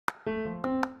Hey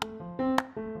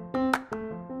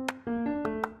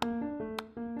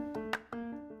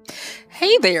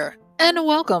there, and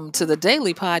welcome to the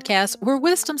daily podcast where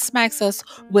wisdom smacks us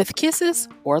with kisses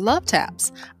or love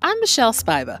taps. I'm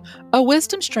MichelleSpiva, a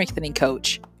wisdom strengthening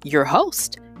coach, your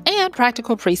host, and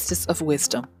practical priestess of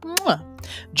wisdom. Mwah.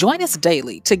 Join us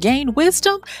daily to gain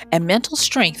wisdom and mental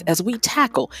strength as we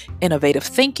tackle innovative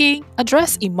thinking,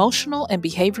 address emotional and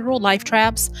behavioral life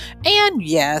traps, and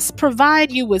yes,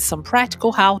 provide you with some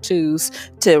practical how-tos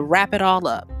to wrap it all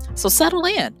up. So settle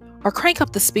in or crank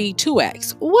up the speed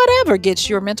 2x, whatever gets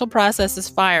your mental processes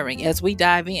firing as we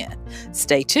dive in.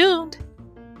 Stay tuned.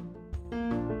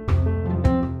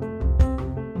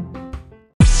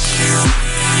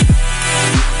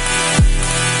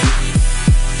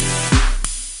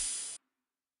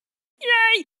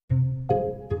 Yay!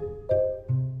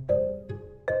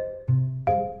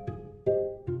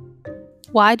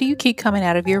 Why do you keep coming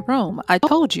out of your room? I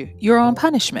told you, you're on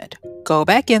punishment. Go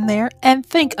back in there and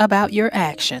think about your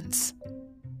actions.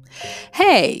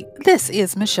 Hey, this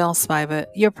is MichelleSpiva,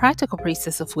 your practical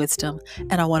priestess of wisdom,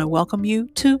 and I want to welcome you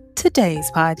to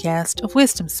today's podcast of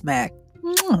Wisdom Smack.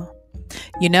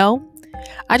 You know,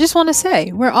 I just want to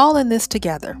say we're all in this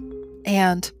together,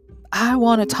 and I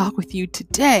want to talk with you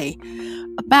today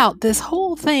about this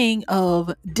whole thing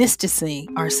of distancing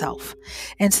ourselves.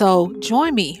 And so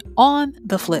join me on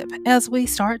the flip as we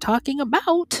start talking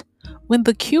about when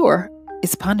the cure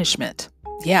is punishment.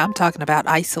 Yeah, I'm talking about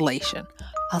isolation.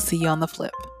 I'll see you on the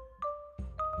flip.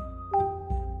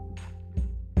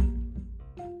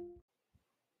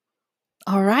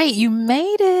 All right, you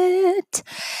made it.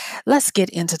 Let's get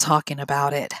into talking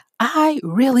about it. I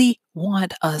really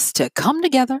want us to come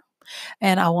together,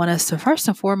 and I want us to first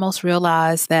and foremost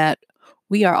realize that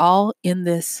we are all in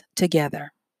this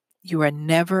together. You are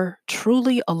never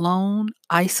truly alone,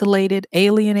 isolated,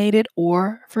 alienated,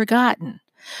 or forgotten.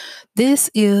 This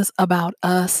is about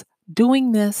us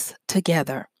doing this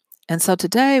together. And so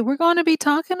today we're going to be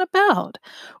talking about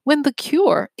when the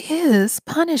cure is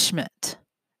punishment.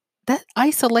 That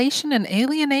isolation and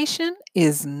alienation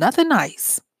is nothing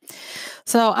nice.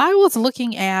 So I was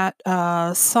looking at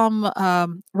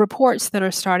some reports that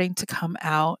are starting to come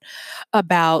out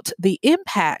about the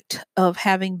impact of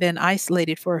having been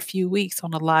isolated for a few weeks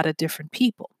on a lot of different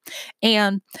people.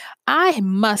 And I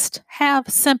must have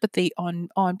sympathy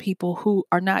on people who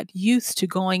are not used to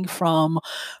going from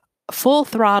full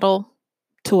throttle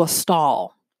to a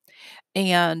stall.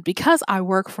 And because I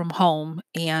work from home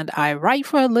and I write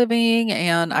for a living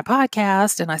and I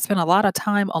podcast and I spend a lot of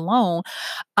time alone,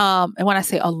 and when I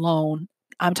say alone,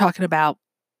 I'm talking about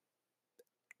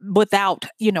without,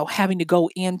 having to go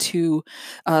into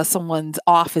someone's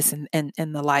office and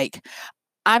the like.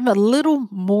 I'm a little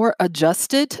more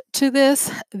adjusted to this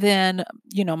than,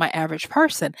 my average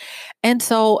person. And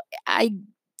so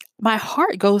my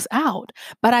heart goes out,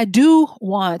 but I do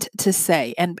want to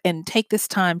say and take this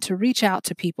time to reach out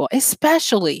to people,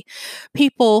 especially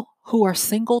people who are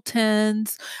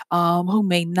singletons, who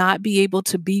may not be able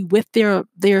to be with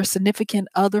their significant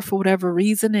other for whatever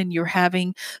reason, and you're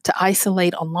having to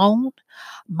isolate alone.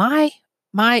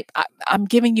 I'm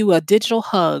giving you a digital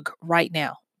hug right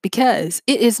now because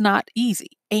it is not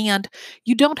easy, and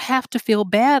you don't have to feel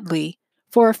badly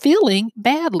for feeling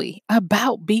badly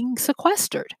about being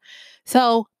sequestered.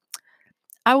 So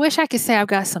I wish I could say I've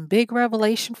got some big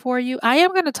revelation for you. I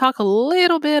am going to talk a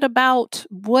little bit about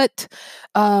what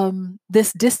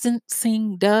this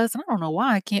distancing does. And I don't know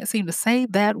why I can't seem to say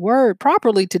that word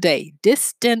properly today.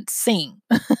 Distancing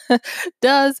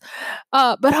does.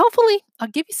 But hopefully I'll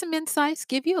give you some insights,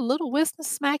 give you a little wisdom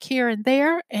smack here and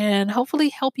there, and hopefully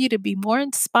help you to be more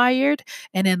inspired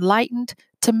and enlightened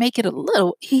to make it a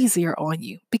little easier on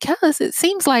you, because it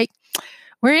seems like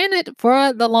we're in it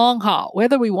for the long haul,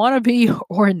 whether we want to be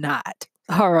or not.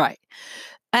 All right.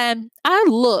 And I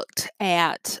looked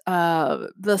at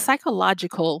the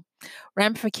psychological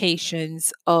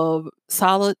ramifications of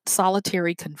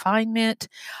solitary confinement,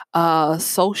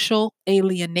 social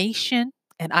alienation,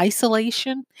 and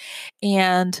isolation.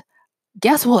 And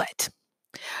guess what?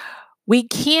 We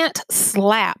can't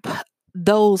slap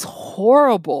those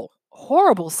horrible,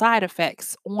 horrible side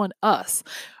effects on us.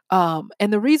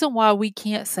 And the reason why we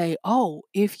can't say, oh,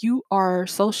 if you are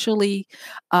socially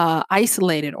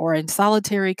isolated or in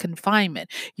solitary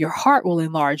confinement, your heart will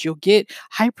enlarge, you'll get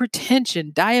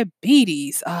hypertension,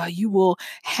 diabetes, you will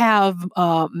have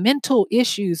mental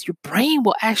issues, your brain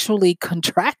will actually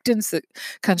contract and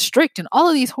constrict, and all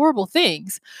of these horrible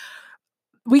things.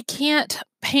 We can't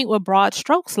paint with broad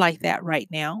strokes like that right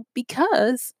now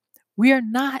because we are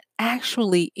not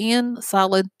actually in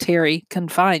solitary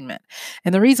confinement.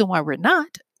 And the reason why we're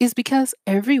not is because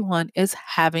everyone is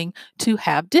having to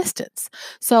have distance.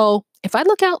 So if I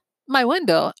look out my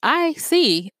window, I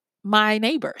see my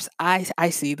neighbors.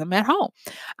 I see them at home.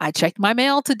 I checked my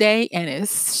mail today, and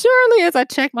as surely as I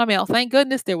checked my mail, thank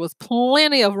goodness there was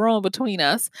plenty of room between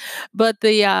us. But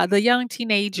the young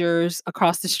teenagers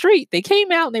across the street, they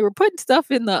came out and they were putting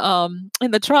stuff in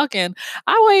the truck, and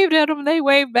I waved at them. They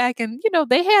waved back, and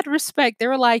they had respect. They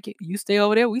were like, "You stay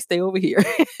over there, we stay over here."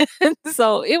 And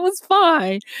so it was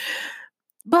fine.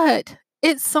 But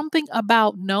it's something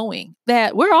about knowing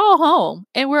that we're all home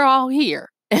and we're all here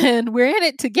and we're in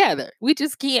it together. We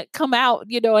just can't come out,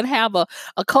 and have a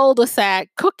cul-de-sac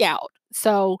cookout.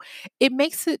 So it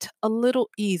makes it a little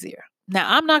easier.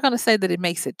 Now, I'm not going to say that it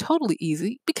makes it totally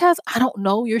easy because I don't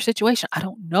know your situation. I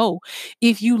don't know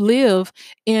if you live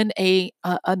in a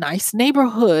nice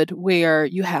neighborhood where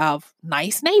you have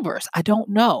nice neighbors. I don't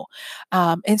know.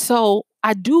 And so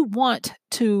I do want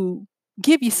to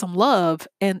give you some love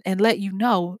and let you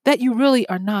know that you really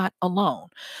are not alone.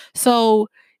 So,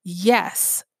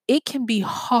 yes, it can be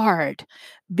hard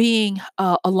being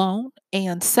alone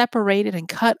and separated and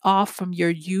cut off from your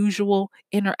usual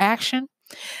interaction.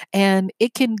 And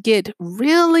it can get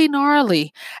really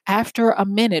gnarly after a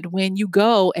minute when you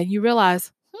go and you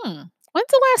realize, when's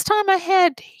the last time I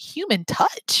had human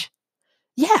touch?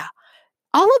 Yeah,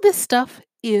 all of this stuff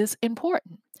is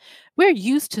important. We're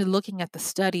used to looking at the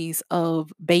studies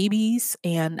of babies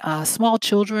and small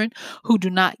children who do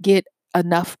not get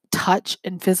enough touch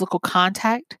and physical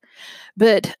contact,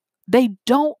 but they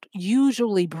don't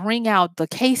usually bring out the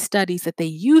case studies that they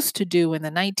used to do in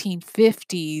the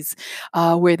 1950s,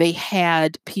 where they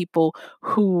had people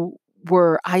who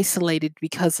were isolated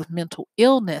because of mental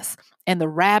illness and the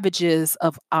ravages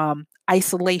of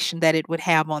isolation that it would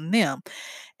have on them.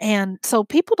 And so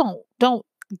people don't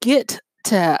get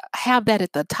to have that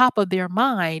at the top of their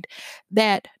mind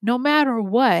that no matter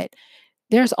what,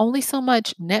 there's only so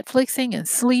much Netflixing and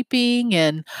sleeping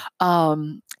and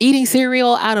eating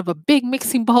cereal out of a big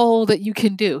mixing bowl that you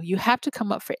can do. You have to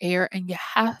come up for air and you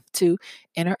have to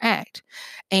interact.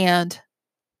 And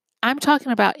I'm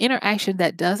talking about interaction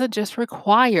that doesn't just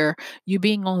require you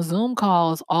being on Zoom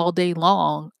calls all day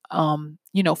long,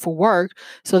 for work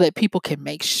so that people can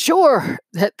make sure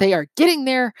that they are getting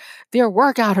their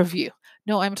work out of you.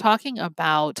 No, I'm talking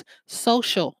about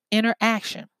social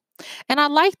interaction. And I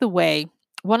like the way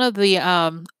one of the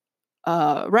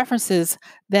references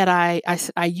that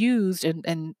I used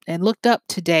and looked up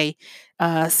today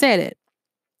said it.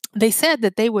 They said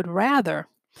that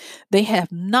they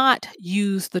have not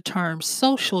used the term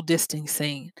social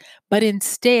distancing, but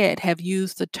instead have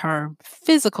used the term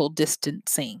physical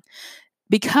distancing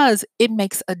because it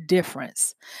makes a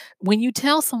difference. When you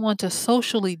tell someone to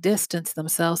socially distance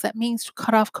themselves, that means to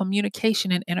cut off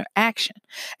communication and interaction.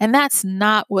 And that's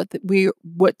not what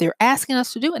they're asking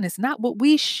us to do, and it's not what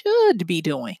we should be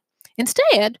doing.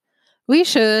 Instead, we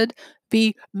should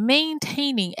be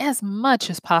maintaining as much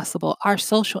as possible our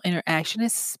social interaction,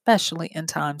 especially in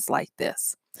times like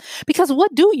this. Because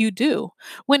what do you do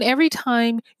when every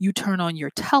time you turn on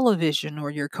your television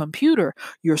or your computer,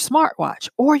 your smartwatch,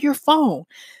 or your phone,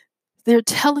 they're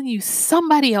telling you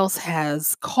somebody else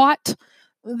has caught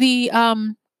the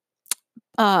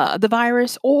the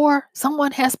virus, or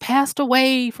someone has passed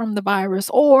away from the virus,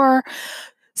 or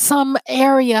some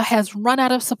area has run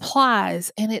out of supplies,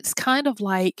 and it's kind of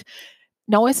like,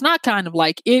 no, it's not kind of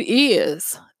like, it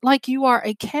is like you are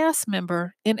a cast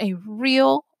member in a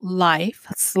real life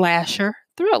slasher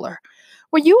thriller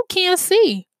where you can't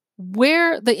see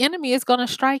where the enemy is going to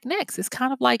strike next. It's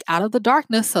kind of like out of the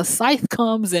darkness, a scythe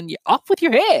comes and you're off with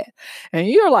your head. And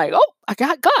you're like, oh, I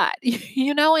got God,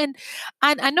 and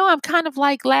I know I'm kind of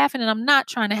like laughing and I'm not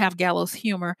trying to have gallows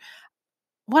humor.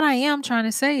 What I am trying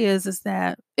to say is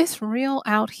that it's real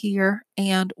out here,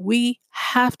 and we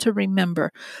have to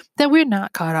remember that we're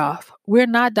not cut off. We're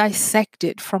not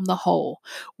dissected from the whole.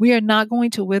 We are not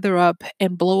going to wither up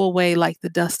and blow away like the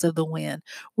dust of the wind.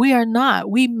 We are not.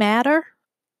 We matter.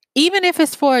 Even if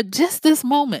it's for just this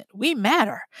moment, we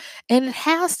matter. And it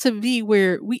has to be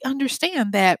where we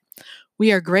understand that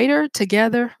we are greater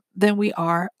together than we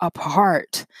are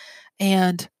apart.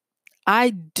 And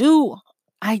I do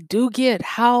I do get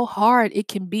how hard it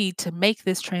can be to make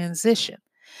this transition.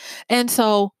 And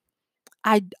so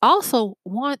I also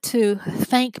want to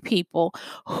thank people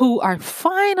who are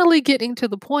finally getting to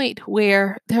the point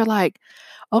where they're like,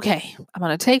 okay, I'm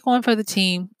going to take one for the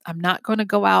team. I'm not going to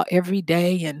go out every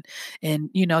day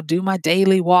and do my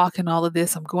daily walk and all of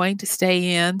this. I'm going to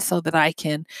stay in so that I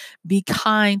can be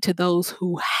kind to those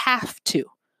who have to,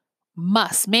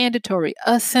 must, mandatory,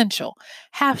 essential,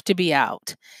 have to be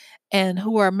out. and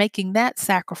who are making that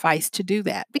sacrifice to do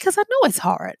that because I know it's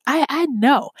hard. I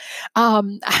know.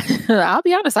 I'll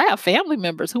be honest, I have family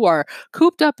members who are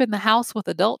cooped up in the house with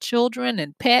adult children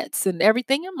and pets and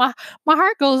everything. And my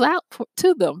heart goes out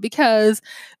to them because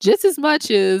just as much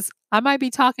as I might be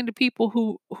talking to people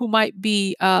who might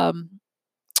be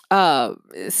uh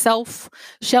self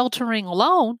sheltering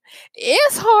alone,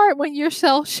 it's hard when you're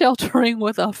self sheltering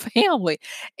with a family,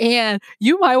 and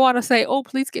you might want to say, oh,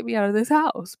 please get me out of this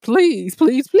house, please,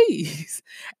 please, please.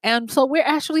 And so we're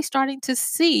actually starting to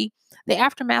see the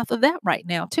aftermath of that right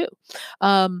now too.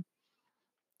 um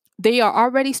they are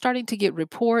already starting to get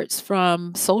reports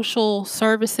from social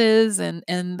services and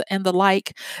the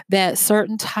like that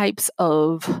certain types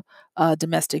of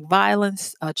domestic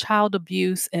violence, child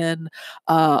abuse, and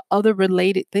other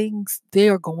related things, they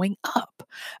are going up.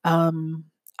 Um,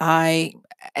 I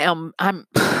I'm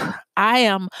I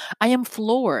am I am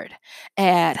floored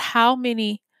at how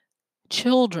many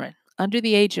children under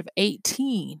the age of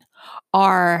 18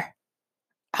 are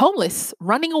homeless,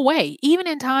 running away, even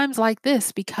in times like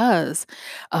this, because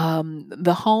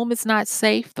the home is not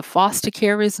safe, the foster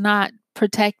care is not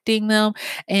protecting them,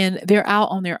 and they're out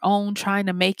on their own trying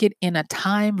to make it in a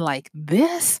time like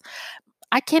this.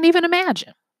 I can't even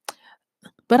imagine.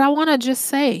 But I want to just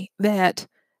say that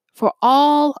for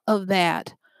all of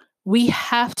that, we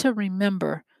have to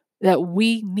remember that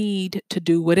we need to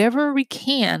do whatever we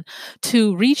can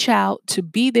to reach out, to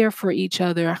be there for each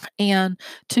other, and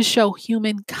to show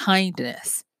human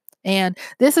kindness. And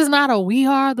this is not a we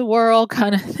are the world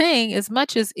kind of thing, as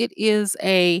much as it is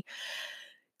a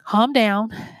calm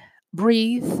down,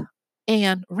 breathe,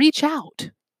 and reach out.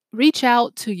 Reach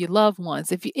out to your loved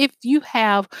ones. If you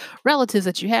have relatives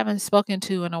that you haven't spoken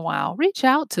to in a while, reach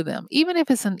out to them, even if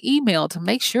it's an email, to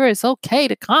make sure it's okay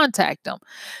to contact them.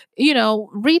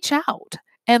 Reach out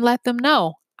and let them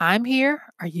know, I'm here.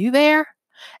 Are you there?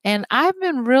 And I've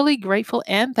been really grateful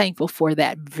and thankful for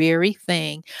that very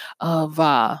thing of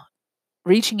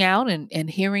reaching out and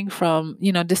hearing from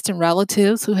distant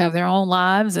relatives who have their own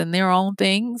lives and their own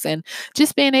things, and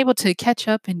just being able to catch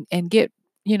up and get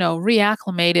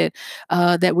reacclimated,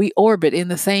 that we orbit in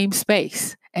the same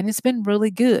space, and it's been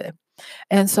really good.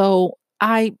 And so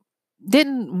I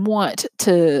didn't want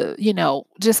to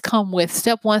just come with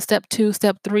step one, step two,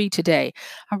 step three today.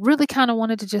 I really kind of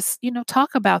wanted to just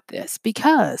talk about this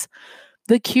because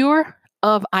the cure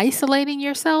of isolating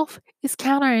yourself is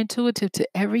counterintuitive to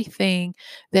everything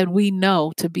that we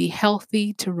know to be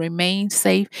healthy, to remain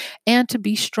safe, and to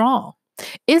be strong.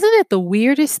 Isn't it the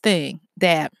weirdest thing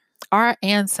that our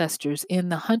ancestors in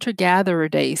the hunter gatherer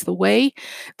days, the way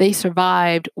they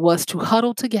survived was to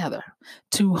huddle together,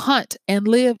 to hunt and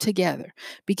live together,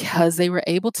 because they were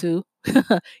able to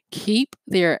keep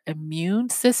their immune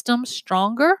system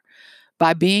stronger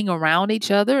by being around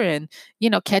each other and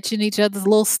catching each other's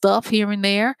little stuff here and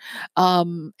there,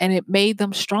 and it made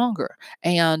them stronger.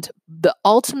 And the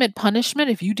ultimate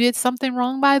punishment if you did something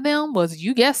wrong by them was,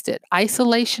 you guessed it,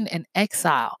 isolation and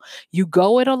exile. You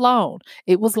go it alone.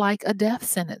 It was like a death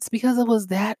sentence because it was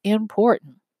that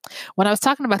important. When I was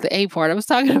talking about the A part, I was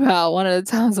talking about one of the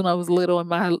times when I was little and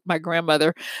my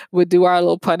grandmother would do our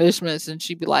little punishments, and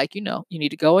she'd be like, you need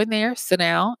to go in there, sit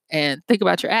down, and think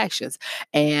about your actions.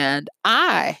 And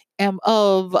I am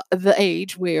of the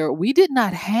age where we did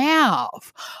not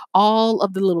have all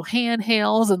of the little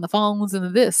handhelds and the phones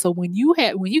and this. So when you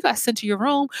got sent to your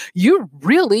room, you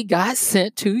really got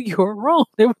sent to your room.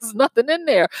 There was nothing in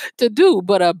there to do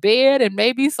but a bed and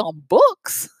maybe some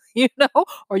books.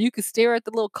 Or you could stare at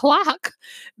the little clock.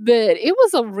 But it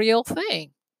was a real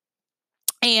thing.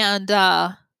 And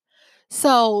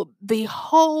so the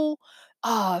whole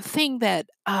thing that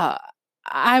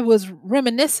I was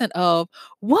reminiscent of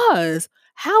was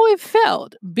how it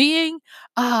felt being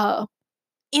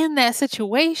in that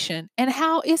situation, and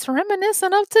how it's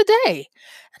reminiscent of today.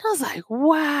 And I was like,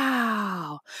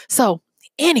 wow. So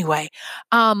anyway,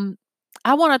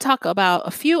 I want to talk about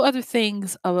a few other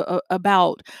things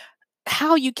about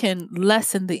how you can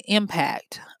lessen the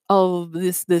impact of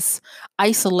this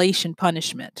isolation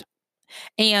punishment.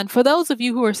 And for those of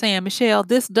you who are saying, Michelle,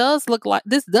 this does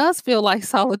feel like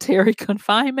solitary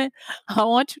confinement, I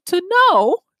want you to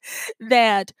know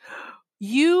that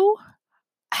you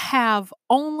have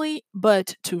only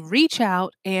but to reach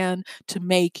out and to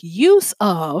make use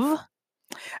of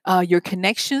your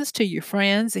connections to your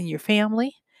friends and your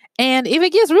family. And if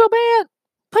it gets real bad,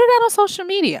 put it out on social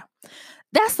media.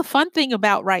 That's the fun thing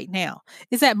about right now,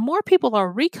 is that more people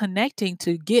are reconnecting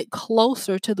to get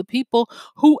closer to the people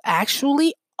who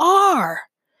actually are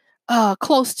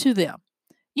close to them.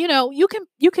 You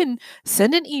can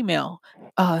send an email,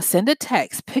 send a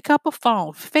text, pick up a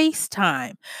phone,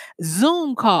 FaceTime,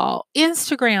 Zoom call,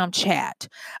 Instagram chat.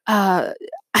 Uh,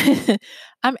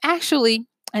 I'm actually,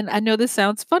 and I know this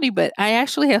sounds funny, but I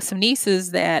actually have some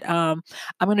nieces that I'm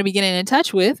going to be getting in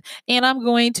touch with, and I'm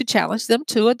going to challenge them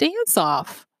to a dance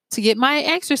off to get my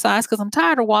exercise because I'm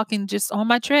tired of walking just on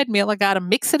my treadmill. I got to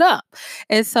mix it up.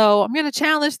 And so I'm going to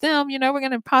challenge them. We're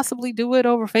going to possibly do it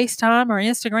over FaceTime or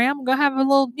Instagram. We're going to have a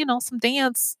little, some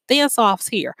dance offs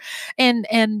here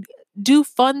and do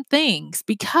fun things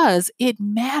because it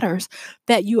matters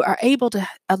that you are able to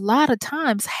a lot of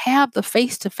times have the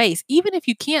face to face, even if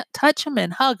you can't touch them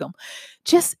and hug them.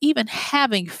 Just even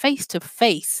having face to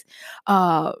face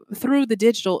through the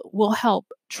digital will help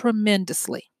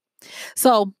tremendously.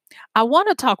 So, I want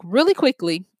to talk really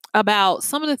quickly about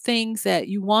some of the things that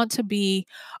you want to be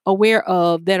aware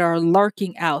of that are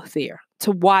lurking out there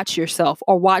to watch yourself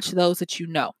or watch those that you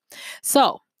know.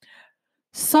 So,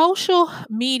 social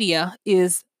media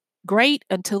is great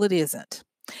until it isn't.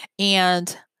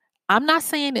 And I'm not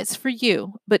saying it's for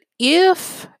you, but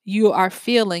if you are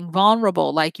feeling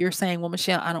vulnerable, like you're saying, well,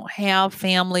 Michelle, I don't have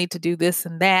family to do this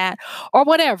and that, or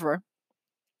whatever,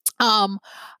 um,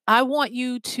 I want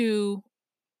you to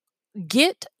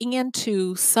get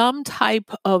into some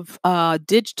type of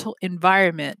digital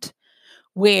environment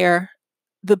where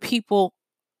the people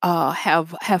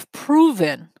have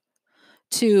proven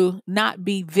to not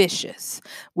be vicious,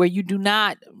 where you do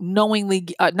not knowingly,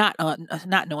 not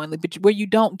knowingly, but where you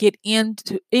don't get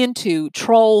into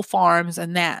troll farms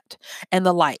and that and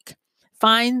the like.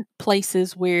 Find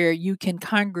places where you can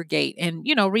congregate and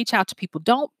reach out to people.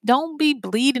 Don't be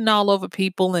bleeding all over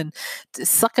people and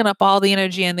sucking up all the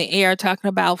energy in the air, talking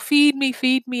about feed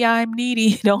me, I'm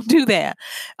needy. Don't do that.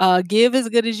 Give as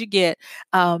good as you get.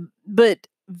 But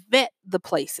vet the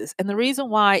places. And the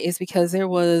reason why is because there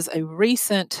was a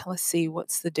recent, let's see,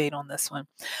 what's the date on this one?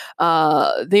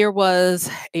 There was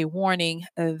a warning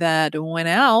that went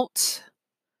out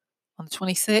on the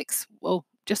 26th, well,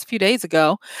 just a few days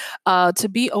ago, to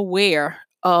be aware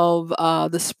of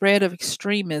the spread of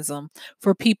extremism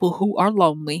for people who are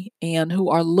lonely and who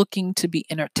are looking to be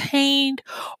entertained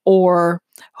or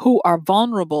who are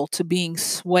vulnerable to being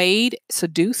swayed,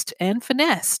 seduced, and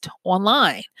finessed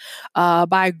online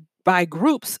by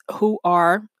groups who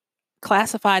are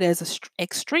classified as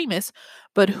extremists,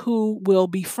 but who will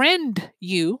befriend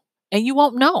you. And you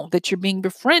won't know that you're being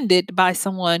befriended by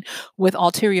someone with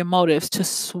ulterior motives to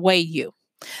sway you.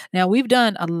 Now, we've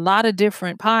done a lot of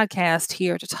different podcasts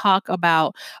here to talk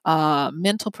about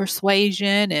mental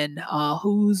persuasion and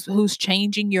who's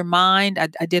changing your mind.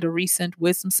 I did a recent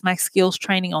Wisdom Smack Skills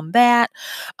training on that,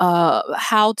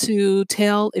 how to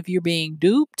tell if you're being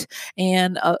duped,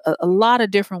 and a lot of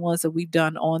different ones that we've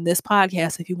done on this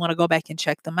podcast. If you want to go back and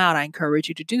check them out, I encourage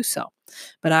you to do so.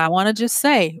 But I want to just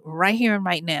say right here and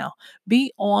right now,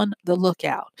 be on the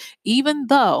lookout. Even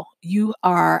though you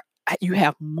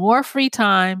have more free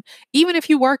time, even if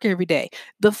you work every day.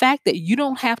 The fact that you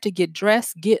don't have to get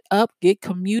dressed, get up, get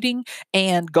commuting,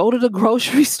 and go to the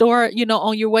grocery store,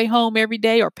 on your way home every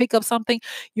day or pick up something,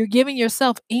 you're giving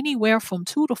yourself anywhere from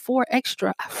 2 to 4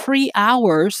 extra free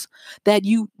hours that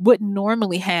you wouldn't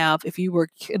normally have if you were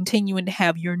continuing to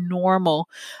have your normal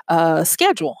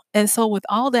schedule. And so, with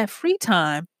all that free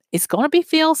time, it's going to be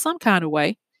filled some kind of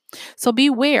way. So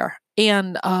beware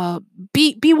and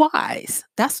be wise.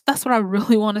 That's what I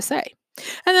really want to say.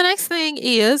 And the next thing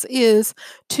is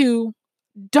to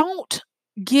don't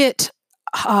get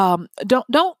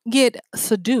don't get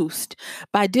seduced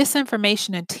by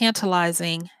disinformation and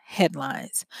tantalizing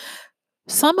headlines.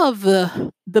 Some of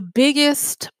the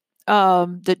biggest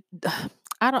the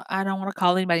I don't want to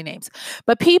call anybody names,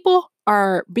 but people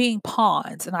are being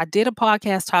pawns. And I did a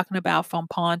podcast talking about from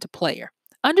pawn to player.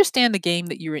 Understand the game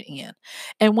that you're in.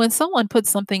 And when someone puts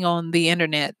something on the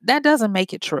internet, that doesn't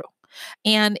make it true.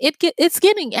 And it's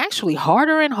getting actually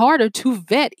harder and harder to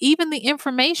vet even the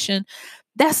information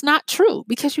that's not true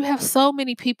because you have so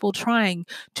many people trying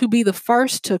to be the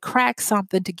first to crack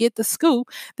something to get the scoop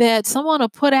that someone will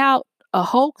put out a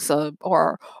hoax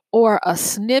or a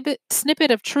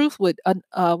snippet of truth with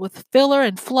filler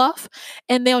and fluff,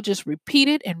 and they'll just repeat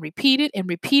it and repeat it and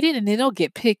repeat it, and then it'll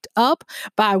get picked up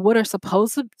by what are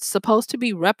supposed to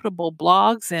be reputable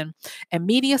blogs and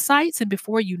media sites, and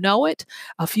before you know it,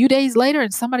 a few days later,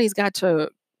 and somebody's got to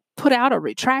put out a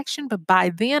retraction, but by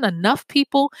then enough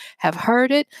people have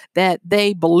heard it that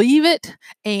they believe it.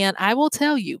 And I will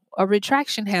tell you, a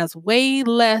retraction has way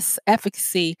less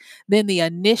efficacy than the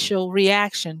initial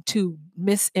reaction to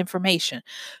misinformation.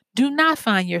 Do not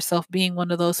find yourself being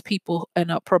one of those people and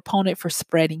a proponent for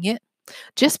spreading it.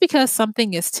 Just because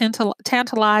something is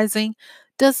tantalizing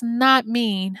does not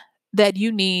mean that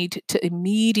you need to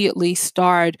immediately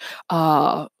start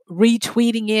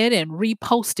retweeting it and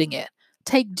reposting it.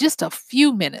 Take just a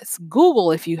few minutes.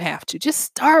 Google if you have to. Just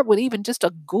start with even just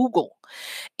a Google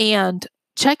and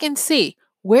check and see,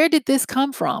 where did this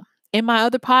come from? In my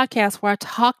other podcast where I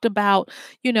talked about,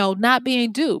 not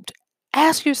being duped,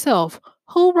 ask yourself,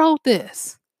 who wrote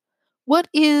this? What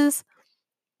is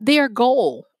their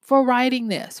goal for writing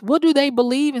this? What do they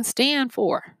believe and stand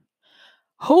for?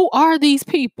 Who are these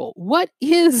people? What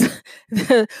is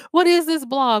what is this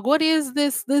blog? What is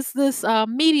this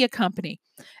media company?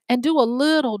 And do a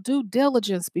little due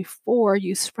diligence before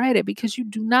you spread it, because you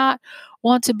do not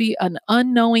want to be an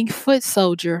unknowing foot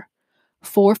soldier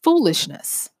for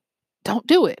foolishness. Don't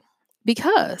do it,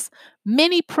 because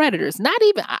many predators, not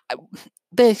even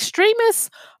the extremists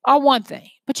are one thing,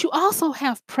 but you also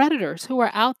have predators who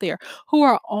are out there who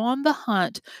are on the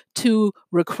hunt to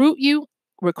recruit you,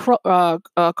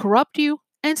 corrupt you,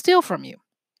 and steal from you.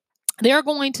 There are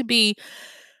going to be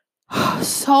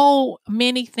so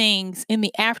many things in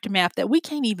the aftermath that we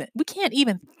can't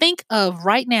even think of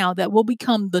right now, that will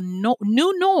become the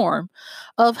new norm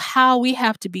of how we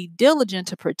have to be diligent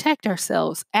to protect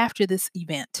ourselves after this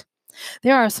event.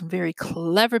 There are some very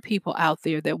clever people out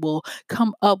there that will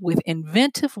come up with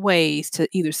inventive ways to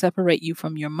either separate you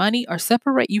from your money or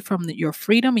separate you from your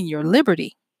freedom and your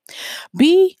liberty.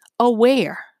 Be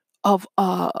aware of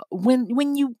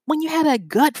when you had a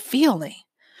gut feeling.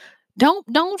 Don't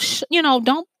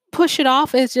push it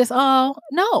off as just, oh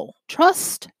no.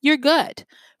 Trust your gut.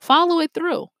 Follow it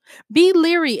through. Be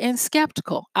leery and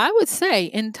skeptical. I would say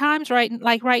in times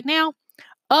right now,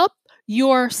 up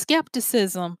your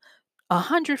skepticism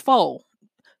 100-fold.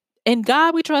 In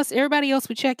God we trust, everybody else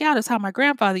we check out, is how my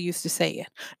grandfather used to say it.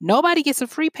 Nobody gets a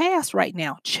free pass right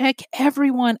now. Check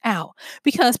everyone out,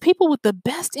 because people with the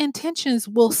best intentions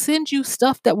will send you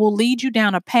stuff that will lead you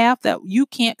down a path that you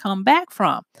can't come back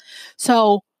from.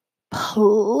 So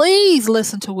please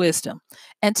listen to wisdom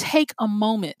and take a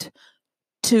moment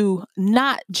to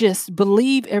not just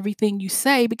believe everything you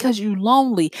say because you're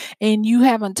lonely and you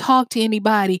haven't talked to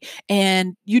anybody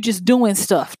and you're just doing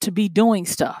stuff to be doing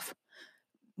stuff.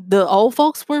 The old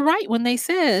folks were right when they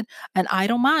said an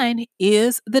idle mind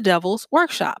is the devil's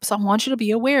workshop. So I want you to be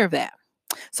aware of that.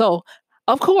 So,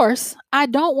 of course, I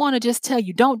don't want to just tell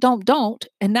you don't,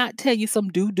 and not tell you some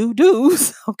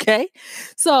do's. Okay.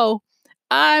 So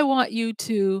I want you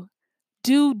to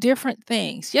do different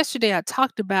things. Yesterday, I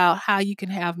talked about how you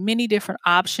can have many different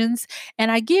options,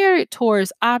 and I gear it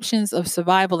towards options of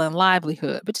survival and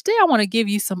livelihood. But today, I want to give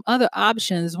you some other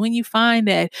options when you find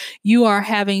that you are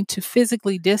having to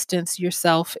physically distance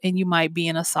yourself and you might be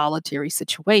in a solitary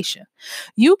situation.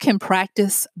 You can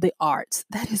practice the arts.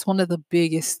 That is one of the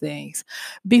biggest things.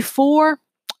 Before,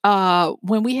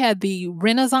 when we had the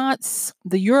Renaissance,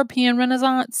 the European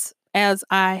Renaissance, as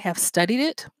I have studied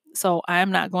it, so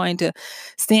I'm not going to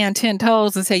stand 10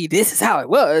 toes and say this is how it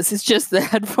was. It's just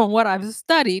that from what I've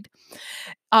studied,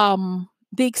 the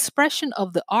expression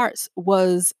of the arts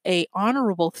was a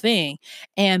honorable thing.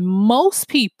 And most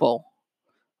people,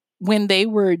 when they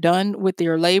were done with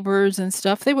their labors and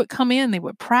stuff, they would come in, they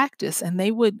would practice, and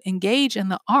they would engage in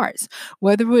the arts,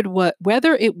 whether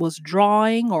it was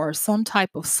drawing or some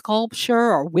type of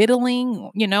sculpture or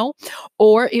whittling,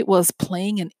 or it was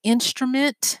playing an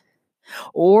instrument,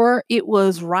 or it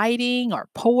was writing or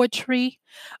poetry,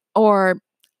 or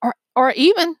or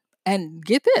even, and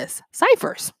get this,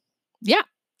 ciphers. Yeah,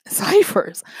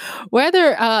 ciphers.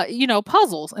 Whether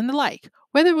puzzles and the like,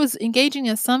 whether it was engaging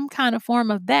in some kind of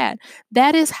form of that,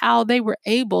 that is how they were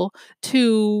able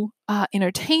to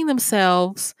entertain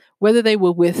themselves, whether they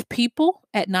were with people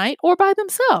at night or by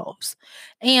themselves.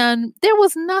 And there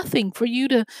was nothing for you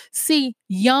to see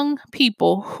young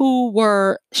people who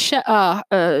were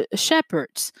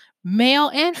shepherds, male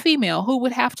and female, who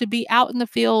would have to be out in the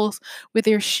fields with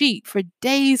their sheep for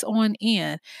days on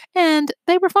end, and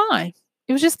they were fine.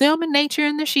 It was just them and nature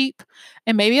and the sheep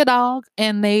and maybe a dog,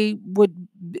 and they would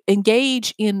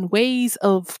engage in ways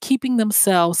of keeping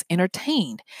themselves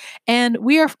entertained. And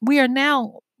we are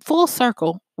now full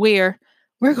circle where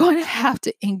we're going to have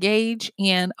to engage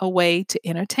in a way to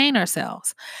entertain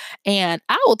ourselves. And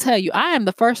I will tell you, I am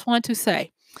the first one to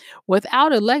say,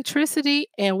 without electricity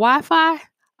and Wi-Fi,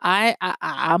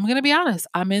 I'm going to be honest,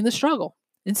 I'm in the struggle.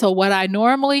 And so what I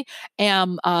normally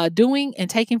am doing and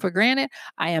taking for granted,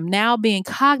 I am now being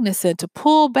cognizant to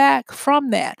pull back from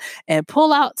that and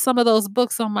pull out some of those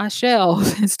books on my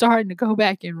shelves and starting to go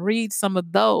back and read some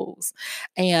of those,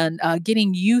 and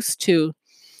getting used to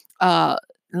uh,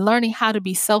 learning how to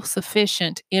be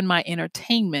self-sufficient in my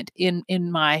entertainment,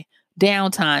 in my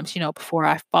downtimes, before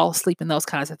I fall asleep and those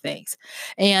kinds of things.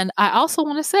 And I also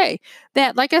want to say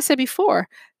that, like I said before,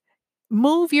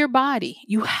 move your body.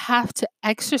 You have to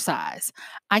exercise.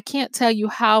 I can't tell you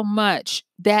how much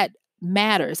that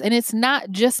matters. And it's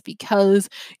not just because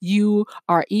you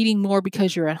are eating more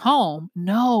because you're at home.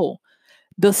 No,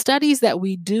 the studies that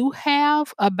we do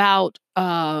have about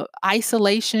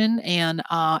isolation and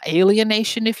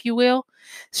alienation, if you will,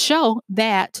 show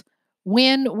that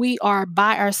when we are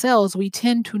by ourselves, we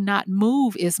tend to not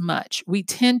move as much. We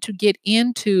tend to get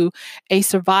into a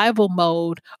survival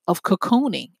mode of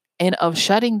cocooning and of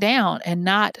shutting down and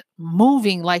not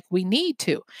moving like we need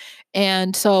to.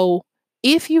 And so,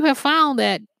 if you have found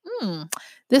that,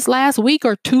 this last week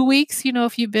or 2 weeks,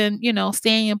 if you've been,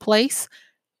 staying in place,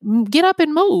 get up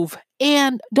and move,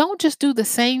 and don't just do the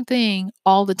same thing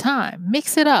all the time.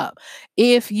 Mix it up.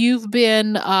 If you've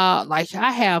been like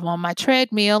I have on my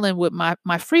treadmill and with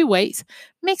my free weights,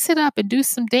 mix it up and do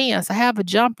some dance. I have a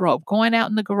jump rope, going out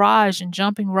in the garage and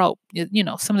jumping rope.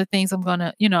 Some of the things I'm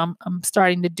gonna, I'm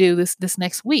starting to do this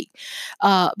next week.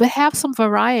 But have some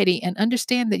variety and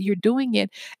understand that you're doing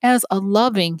it as a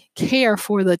loving care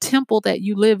for the temple that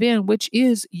you live in, which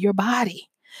is your body.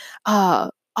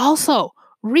 Also,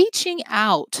 reaching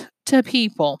out to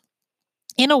people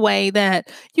in a way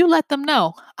that you let them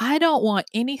know, I don't want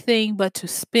anything but to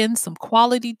spend some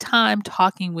quality time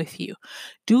talking with you.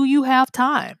 Do you have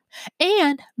time?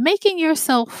 And making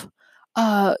yourself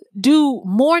do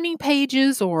morning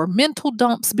pages or mental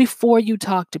dumps before you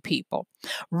talk to people.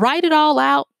 Write it all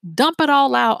out, dump it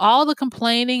all out, all the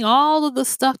complaining, all of the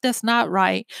stuff that's not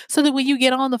right, so that when you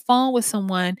get on the phone with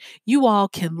someone, you all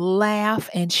can laugh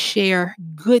and share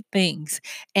good things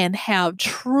and have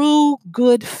true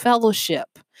good fellowship,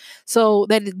 so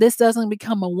that this doesn't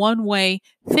become a one-way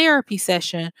therapy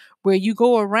session where you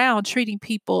go around treating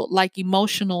people like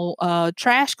emotional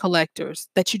trash collectors,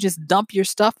 that you just dump your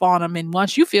stuff on them. And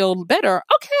once you feel better,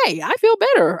 okay, I feel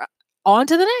better. On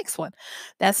to the next one.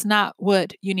 That's not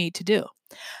what you need to do.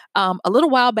 A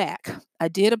little while back, I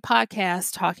did a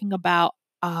podcast talking about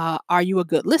are you a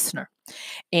good listener?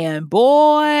 And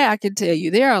boy, I can tell you,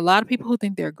 there are a lot of people who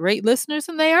think they're great listeners,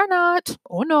 and they are not.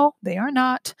 Oh, no, they are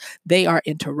not. They are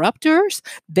interrupters.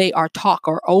 They are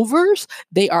talker overs.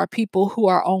 They are people who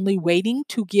are only waiting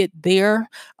to get their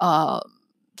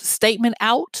statement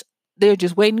out. They're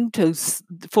just waiting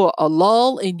for a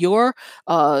lull in your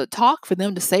talk for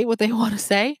them to say what they want to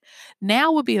say.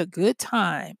 Now would be a good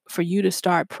time for you to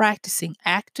start practicing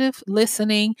active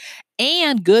listening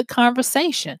and good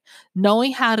conversation,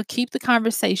 knowing how to keep the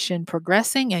conversation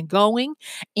progressing and going,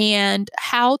 and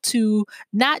how to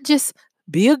not just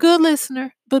be a good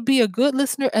listener, but be a good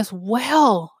listener as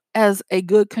well as a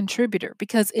good contributor,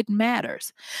 because it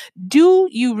matters. Do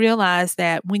you realize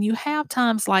that when you have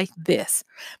times like this,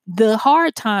 the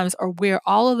hard times are where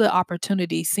all of the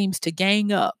opportunity seems to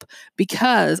gang up,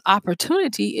 because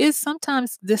opportunity is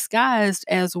sometimes disguised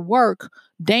as work,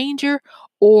 danger,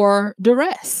 or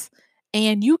duress.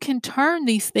 And you can turn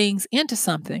these things into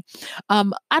something.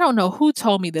 I don't know who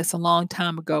told me this a long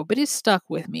time ago, but it stuck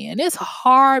with me. And it's a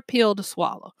hard pill to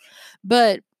swallow.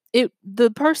 But the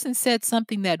person said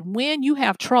something that when you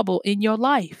have trouble in your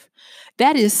life,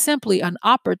 that is simply an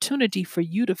opportunity for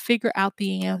you to figure out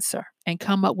the answer and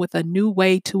come up with a new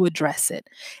way to address it.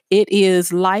 It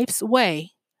is life's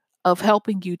way of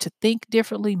helping you to think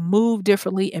differently, move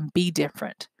differently, and be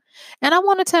different. And I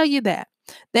want to tell you that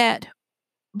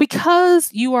because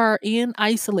you are in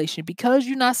isolation, because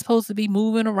you're not supposed to be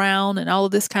moving around and all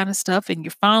of this kind of stuff, and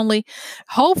you're finally,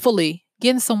 hopefully,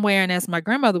 getting somewhere, and as my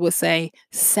grandmother would say,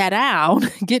 sat down,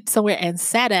 get somewhere and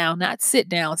sat down, not sit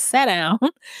down, sat down.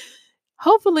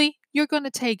 Hopefully, you're going to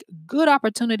take good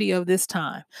opportunity of this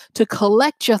time to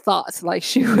collect your thoughts, like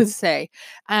she would say,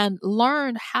 and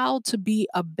learn how to be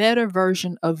a better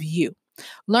version of you.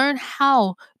 Learn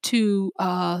how to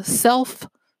self-soothe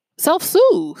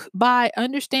by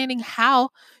understanding how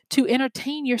to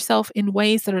entertain yourself in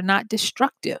ways that are not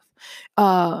destructive.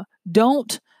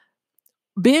 Don't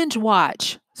binge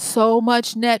watch so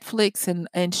much Netflix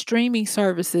and streaming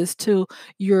services to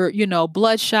your,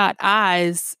 bloodshot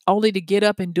eyes, only to get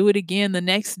up and do it again the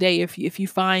next day if you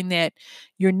find that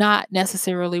you're not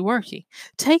necessarily working.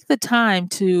 Take the time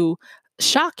to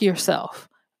shock yourself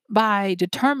by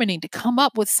determining to come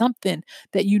up with something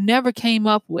that you never came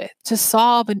up with to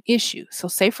solve an issue. So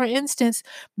say, for instance,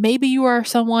 maybe you are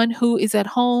someone who is at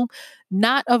home,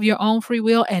 not of your own free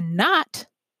will and not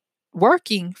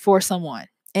working for someone,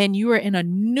 and you are in a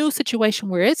new situation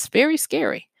where it's very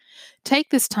scary. Take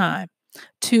this time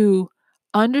to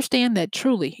Understand that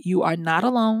truly you are not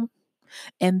alone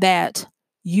and that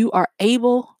you are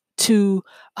able to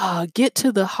get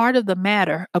to the heart of the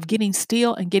matter of getting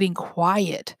still and getting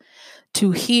quiet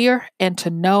to hear and to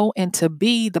know and to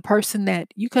be the person that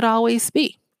you could always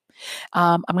be.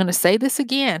 I'm going to say this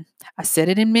again. I said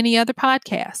it in many other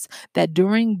podcasts that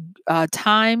during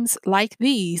times like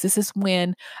these, this is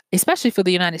when, especially for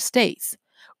the United States,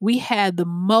 we had the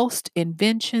most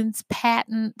inventions,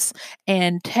 patents,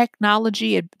 and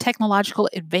technological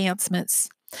advancements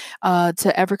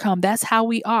to ever come. That's how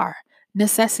we are.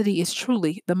 Necessity is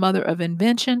truly the mother of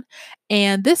invention,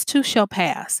 and this too shall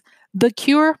pass. The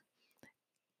cure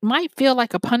might feel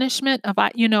like a punishment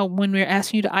when we're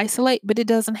asking you to isolate, but it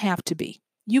doesn't have to be.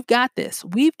 You've got this.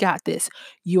 We've got this.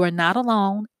 You are not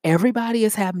alone. Everybody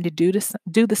is having to do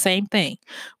the same thing.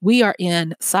 We are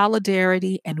in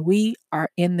solidarity and we are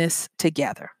in this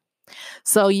together.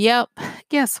 So, yep,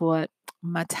 guess what?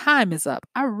 My time is up.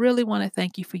 I really want to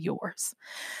thank you for yours.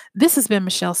 This has been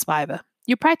Michelle Spiva,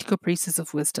 your practical priestess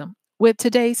of wisdom, with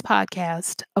today's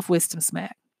podcast of Wisdom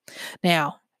Smack.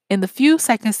 Now, in the few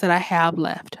seconds that I have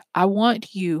left, I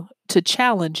want you to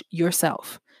challenge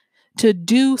yourself to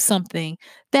do something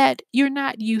that you're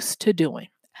not used to doing.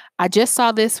 I just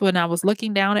saw this when I was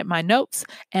looking down at my notes,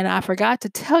 and I forgot to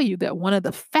tell you that one of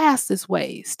the fastest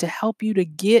ways to help you to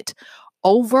get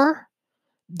over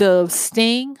the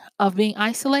sting of being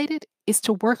isolated is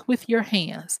to work with your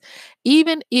hands.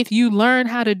 Even if you learn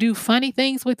how to do funny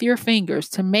things with your fingers,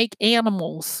 to make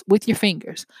animals with your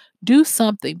fingers, do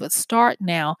something, but start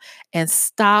now and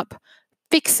stop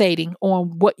fixating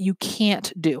on what you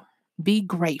can't do. Be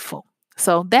grateful.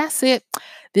 So that's it.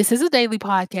 This is a daily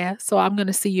podcast. So I'm going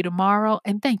to see you tomorrow.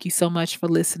 And thank you so much for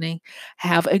listening.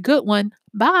 Have a good one.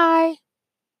 Bye.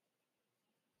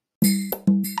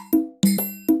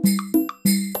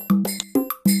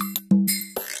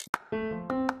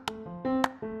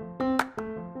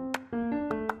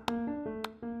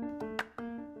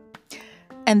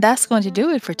 And that's going to do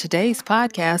it for today's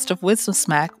podcast of Wisdom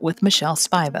Smack with Michelle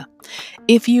Spiva.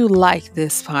 If you like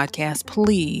this podcast,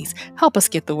 please help us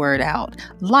get the word out.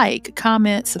 Like,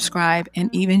 comment, subscribe,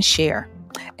 and even share.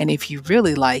 And if you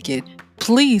really like it,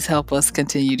 please help us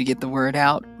continue to get the word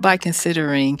out by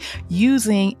considering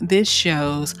using this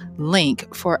show's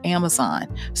link for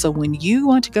Amazon. So when you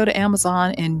want to go to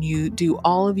Amazon and you do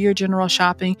all of your general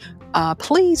shopping,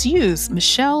 please use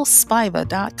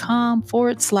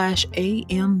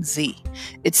MichelleSpiva.com/AMZ.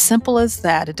 It's simple as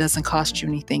that. It doesn't cost you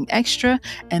anything extra,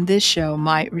 and this show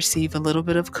might receive a little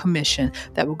bit of commission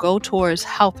that will go towards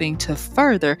helping to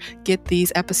further get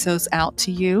these episodes out to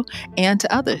you and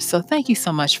to others. So thank you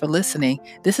so much for listening.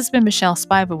 This has been Michelle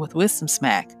Spiva with Wisdom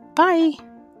Smack. Bye.